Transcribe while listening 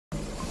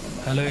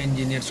Hello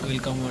engineers,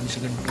 welcome once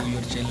again to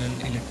your channel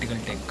electrical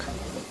take.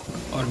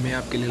 और मैं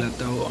आपके लिए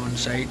लाता हूँ on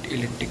site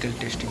electrical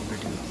testing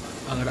video.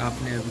 अगर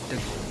आपने अभी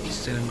तक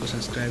इस चैनल को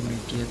सब्सक्राइब नहीं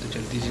किया तो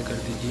जल्दी से कर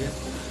दीजिए।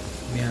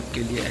 मैं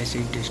आपके लिए ऐसे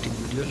ही टेस्टिंग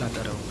वीडियो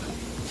लाता रहूँगा।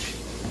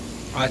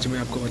 आज मैं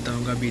आपको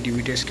बताऊँगा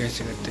BDV टेस्ट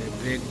कैसे करते हैं,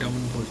 break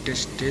down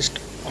voltage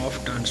test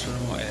of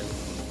transformer oil.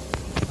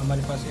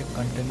 हमारे पास एक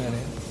कंटेनर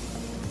है,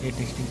 ये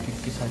टेस्टिंग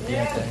किट के साथ ही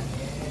आता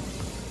है।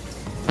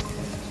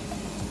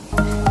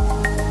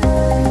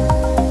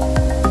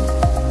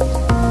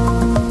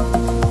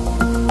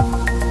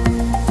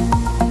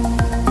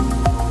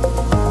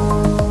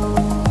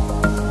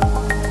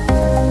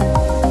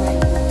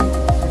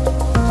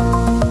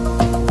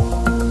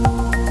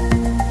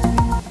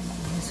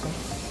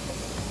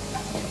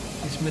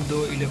 इसमें दो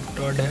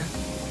इलेक्ट्रोड है,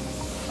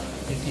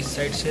 एक इस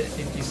साइड से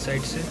एक इस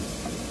साइड से,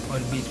 और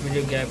बीच में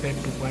जो गैप है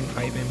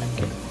 2.5 mm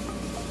की।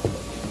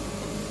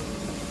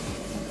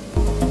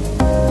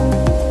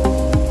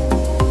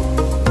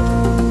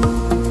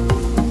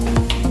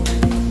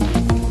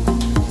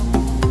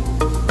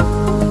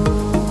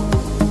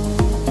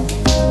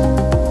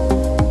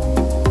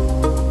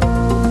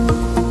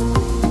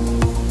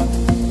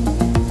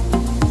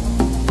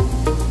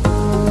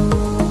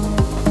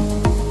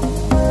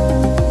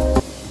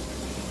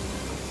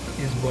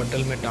 इस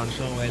बोतल में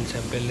ट्रांसफार्मर ऑयल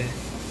सैंपल है।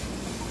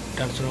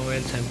 ट्रांसफार्मर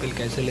ऑयल सैंपल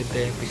कैसे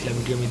लेते हैं पिछला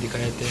वीडियो में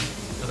दिखाए थे।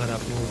 अगर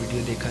आपने वो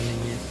वीडियो देखा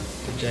नहीं है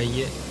तो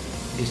जाइए,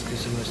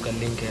 डिस्क्रिप्शन में उसका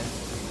लिंक है।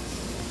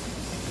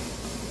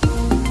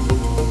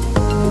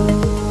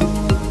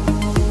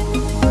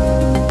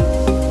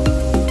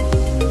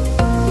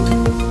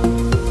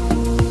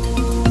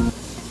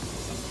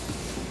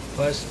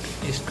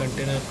 फर्स्ट इस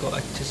कंटेनर को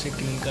अच्छे से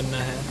क्लीन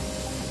करना है,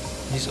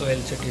 जिस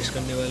ऑयल से टेस्ट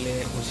करने वाले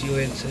हैं उसी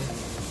ऑयल से।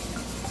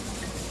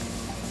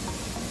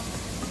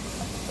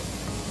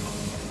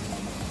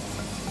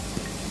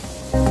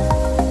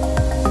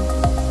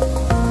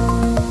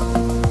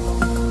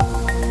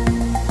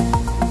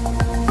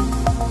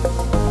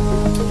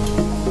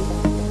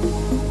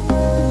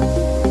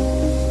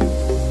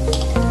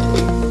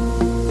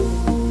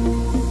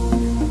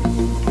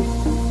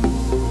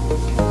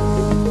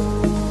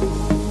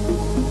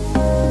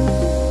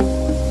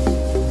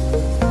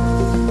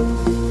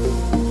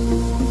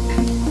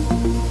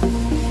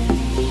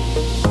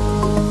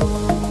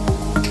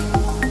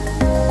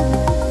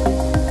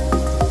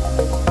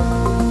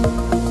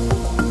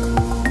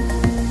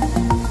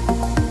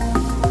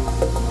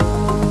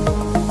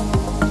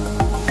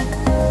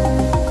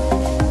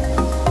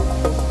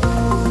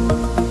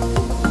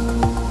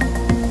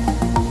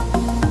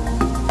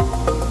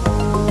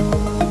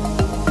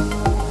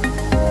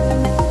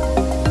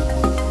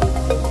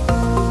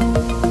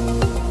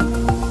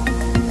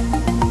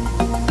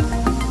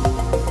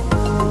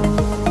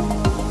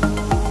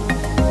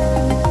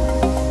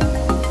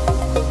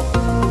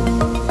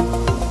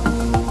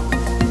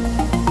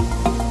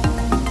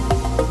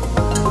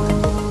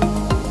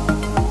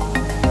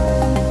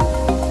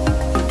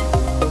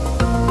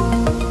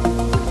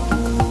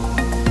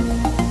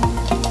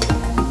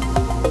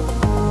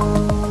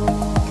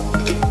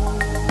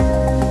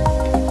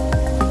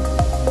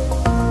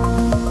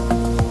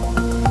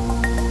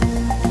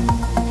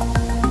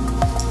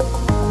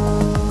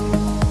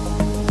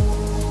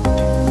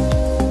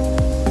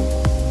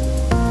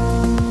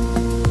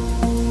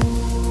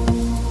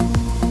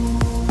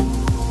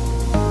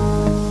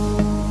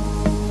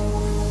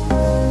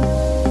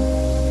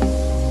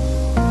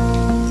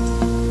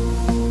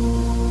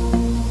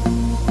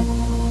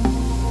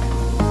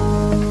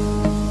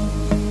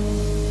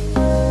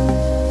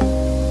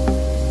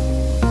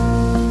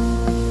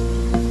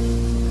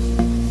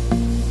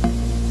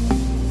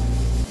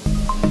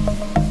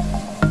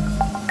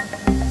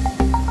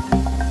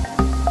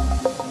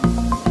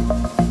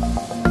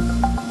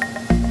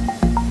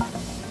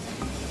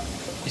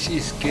 इसी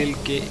स्केल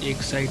के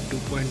एक साइड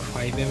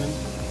 2.5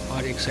 mm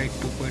और एक साइड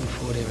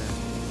 2.4 mm,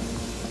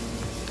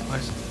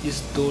 और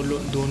इस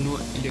दोनों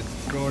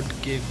इलेक्ट्रोड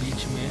के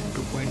बीच में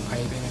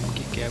 2.5 mm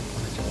की गैप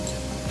होना चाहिए।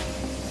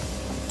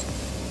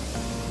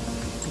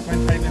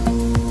 2.5 mm।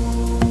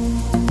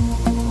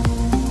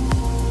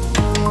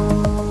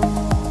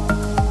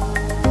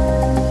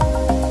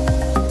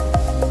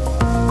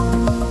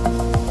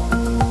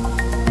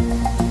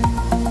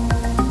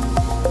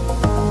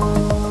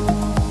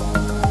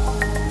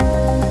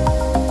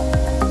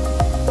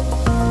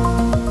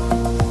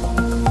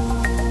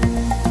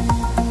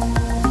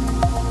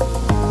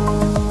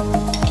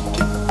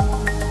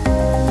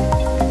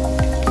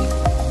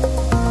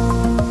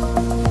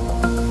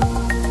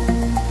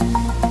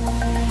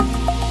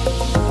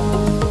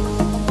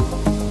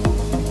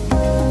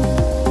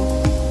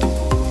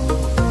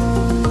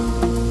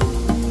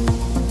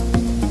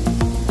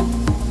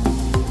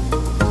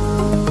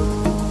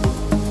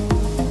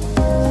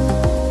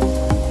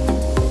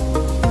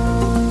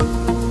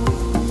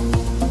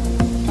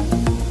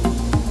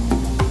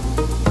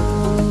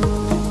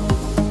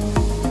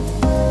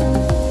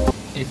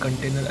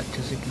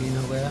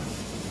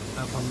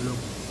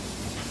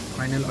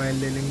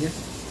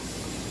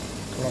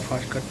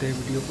 करते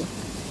हैं वीडियो को।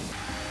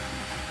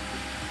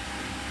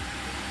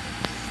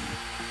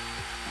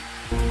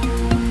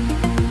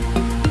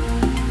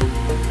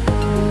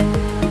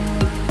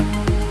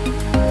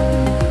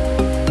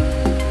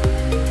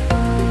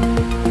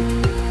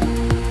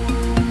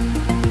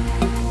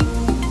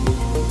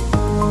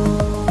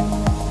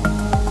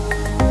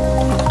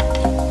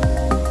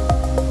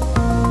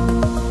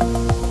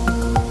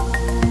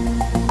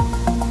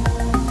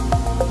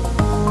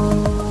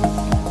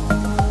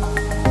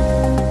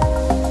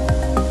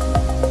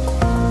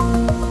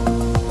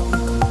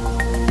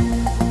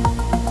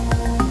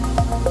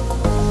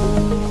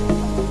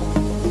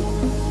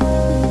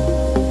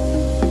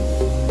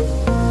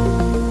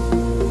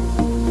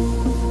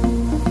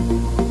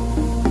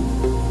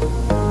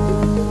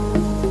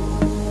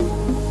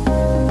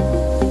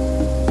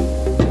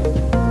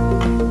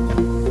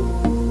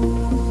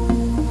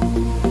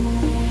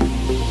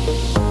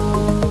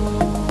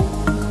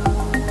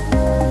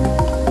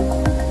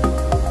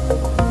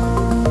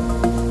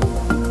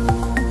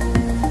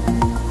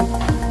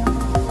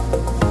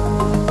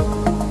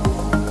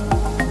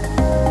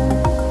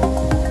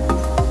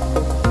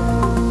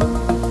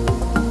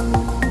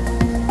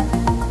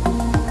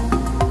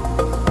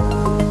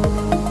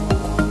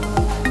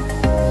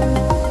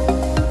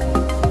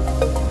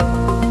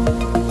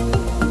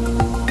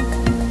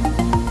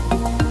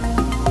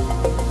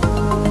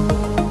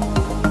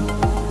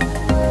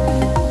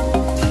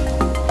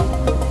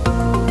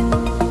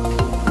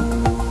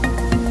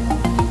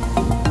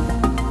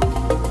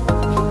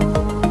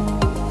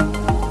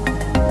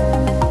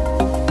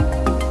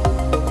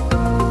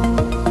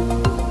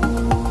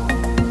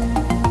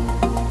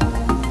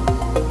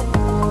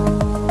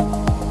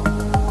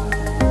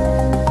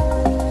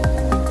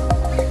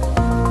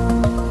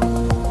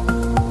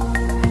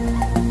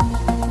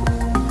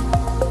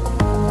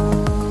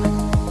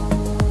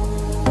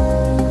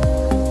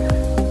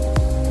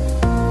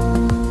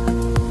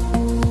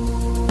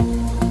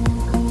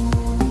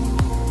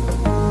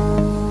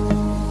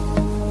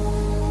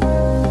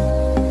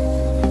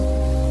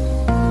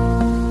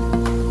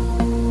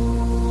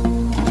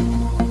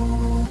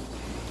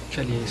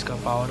 चलिए इसका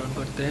पावर ऑन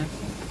करते हैं।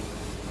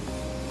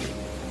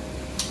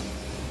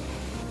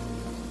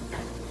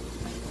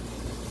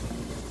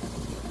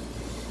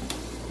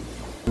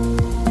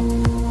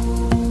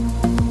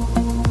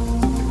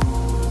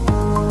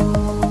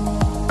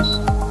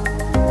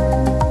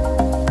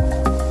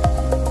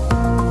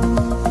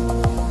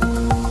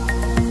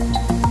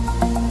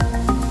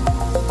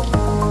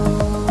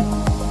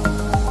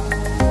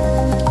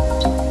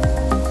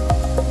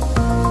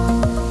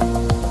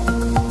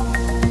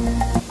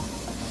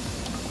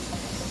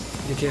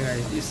 देखिए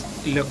गाइस,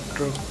 इस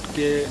इलेक्ट्रोड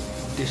के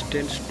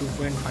डिस्टेंस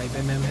 2.5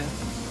 mm है।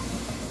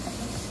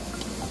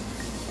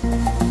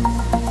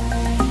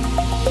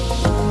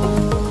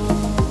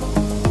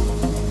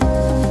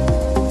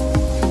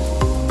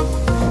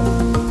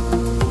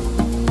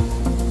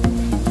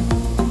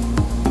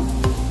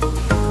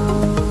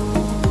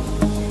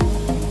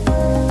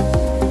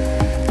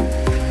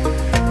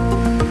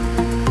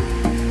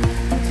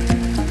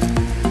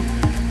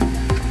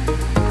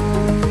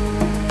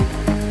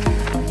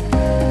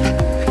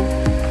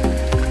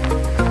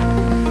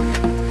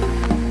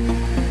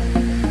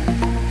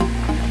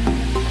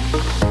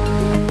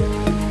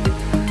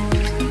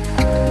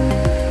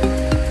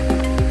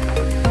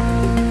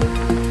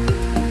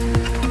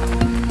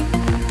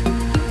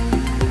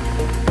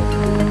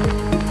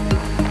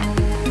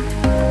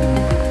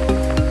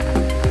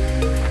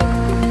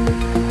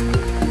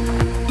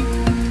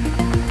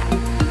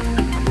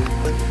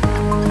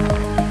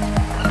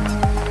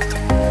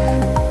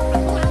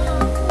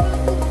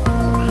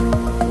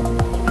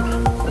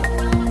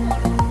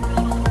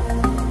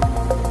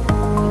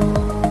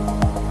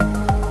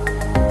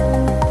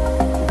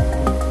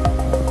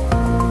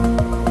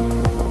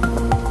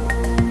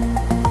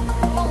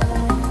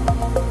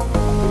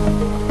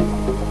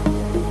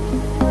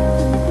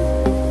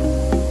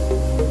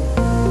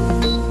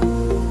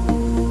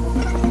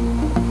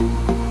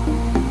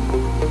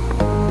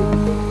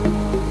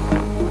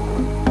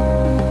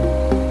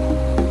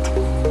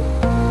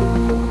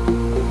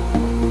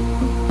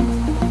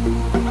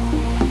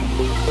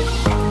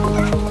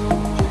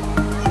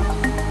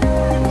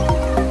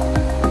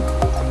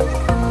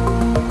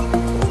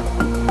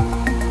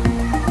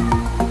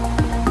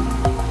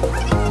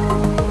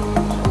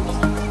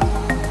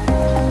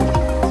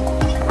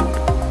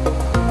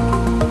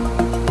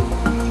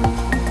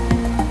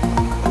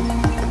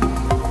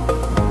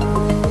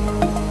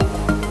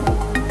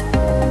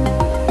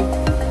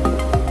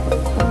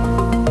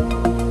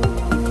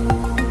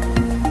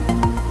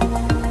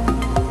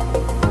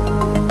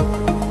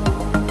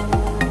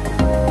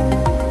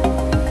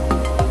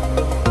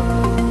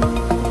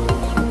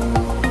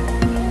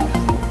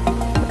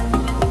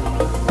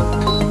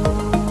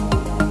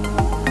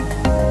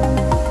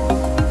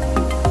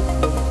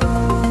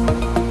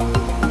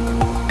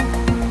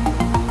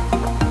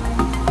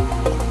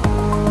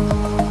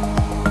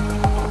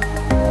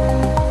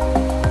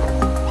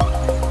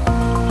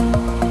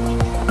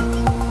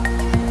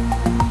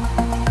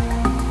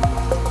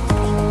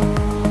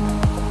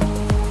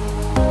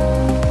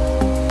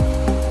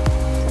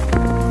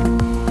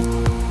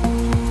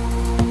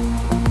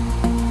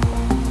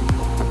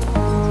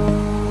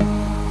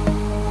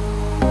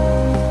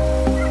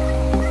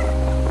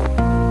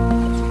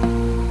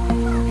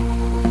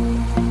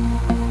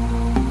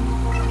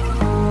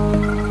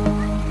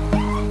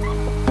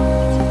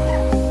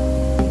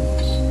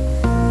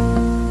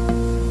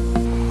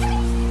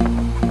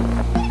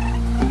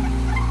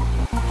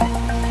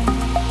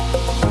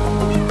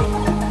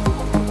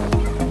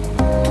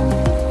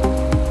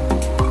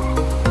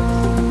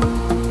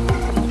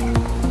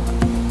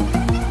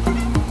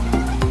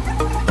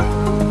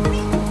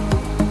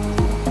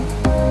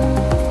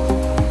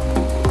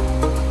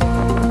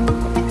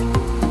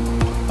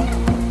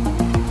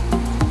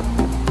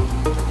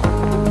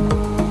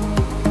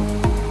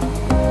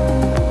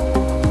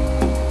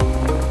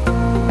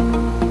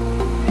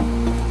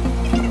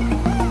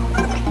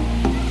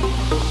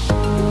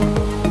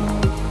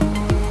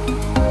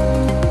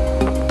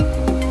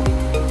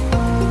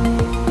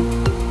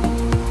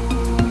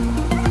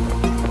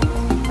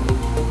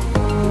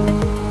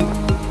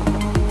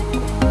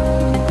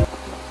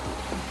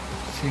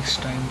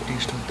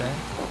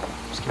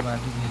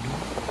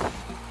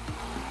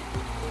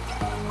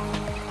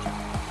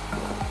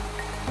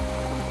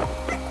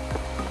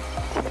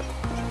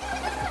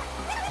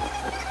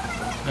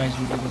 इस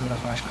वीडियो को थोड़ा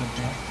फास्ट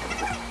करते हैं।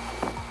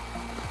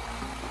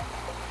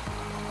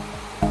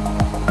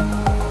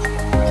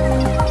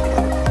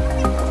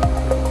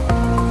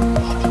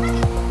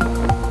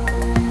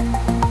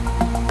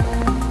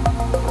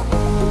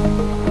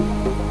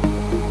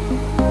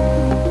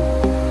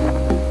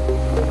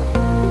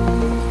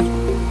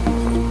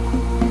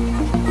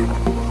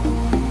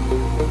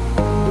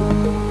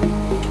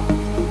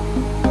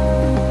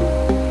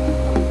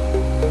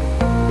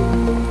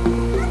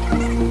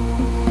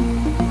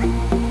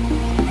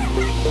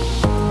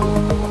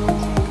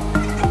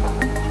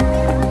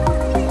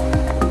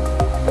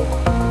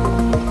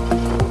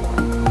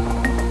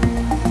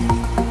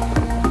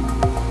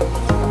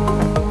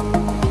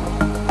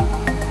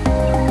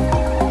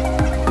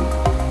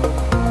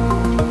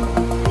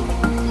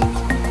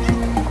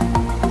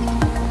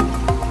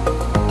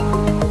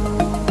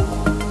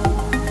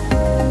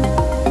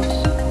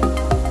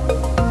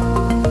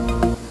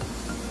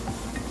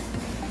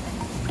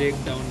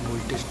 Break down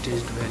voltage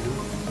test value,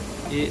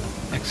 ये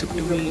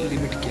एक्सेप्टेबल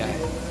लिमिट क्या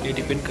है, ये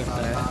डिपेंड करता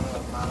है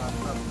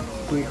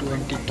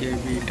 220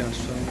 kV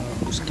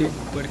ट्रांसफार्मर, उसके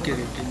ऊपर के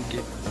रेटिंग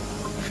के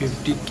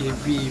 50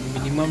 kV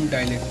मिनिमम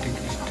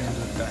डाइलेक्ट्रिक स्ट्रेंथ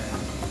होता है,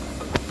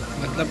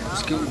 मतलब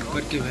उसके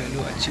ऊपर की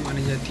वैल्यू अच्छी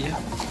मानी जाती है।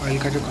 ऑयल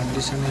का जो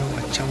कंडीशन है वो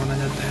अच्छा माना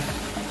जाता है।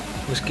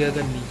 उसके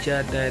अगर नीचे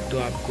आता है तो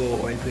आपको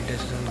ऑयल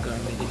फिल्ट्रेशन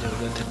करने की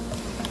ज़रूरत है।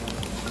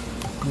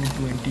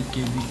 220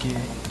 kV के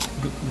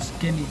जो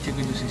उसके नीचे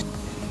के जो सिस्टम,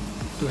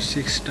 तो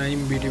 6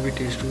 टाइम BDV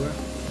टेस्ट हुआ।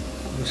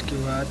 उसके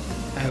बाद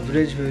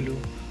एवरेज वैल्यू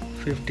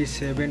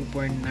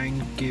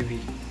 57.9 kV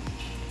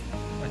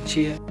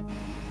अच्छी है।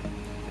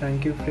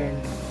 Thank you friend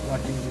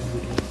watching this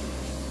video.